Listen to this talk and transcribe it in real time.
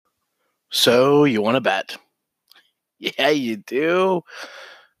So you want to bet? Yeah, you do.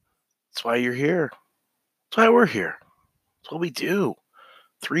 That's why you're here. That's why we're here. That's what we do.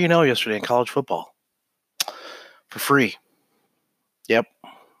 3-0 yesterday in college football for free. Yep.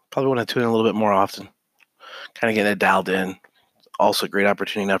 Probably want to tune in a little bit more often. Kind of getting it dialed in. Also, great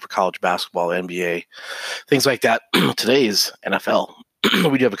opportunity now for college basketball, NBA, things like that. Today's NFL.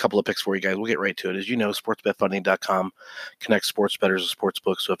 We do have a couple of picks for you guys. We'll get right to it. As you know, sportsbetfunding.com connects sports bettors and sports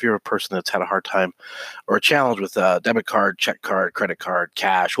books. So if you're a person that's had a hard time or a challenge with a debit card, check card, credit card,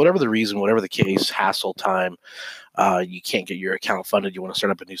 cash, whatever the reason, whatever the case, hassle, time, you can't get your account funded, you want to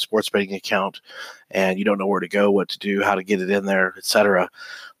start up a new sports betting account, and you don't know where to go, what to do, how to get it in there, etc.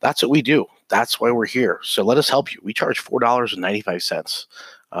 That's what we do. That's why we're here. So let us help you. We charge $4.95.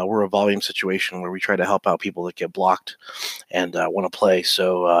 We're a volume situation where we try to help out people that get blocked and want to play.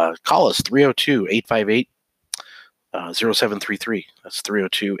 So call us 302-858 0733. That's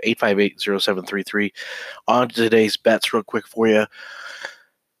 302-858-0733. On to today's bets real quick for you.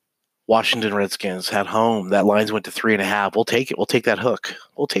 Washington Redskins at home. That lines went to 3.5. We'll take it. We'll take that hook.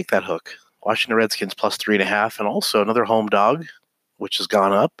 Washington Redskins plus 3.5. And also another home dog, which has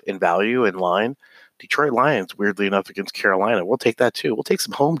gone up in value in line. Detroit Lions, weirdly enough, against Carolina. We'll take that too. We'll take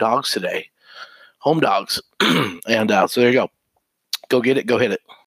some home dogs today. Home dogs. And so there you go. Go get it. Go hit it.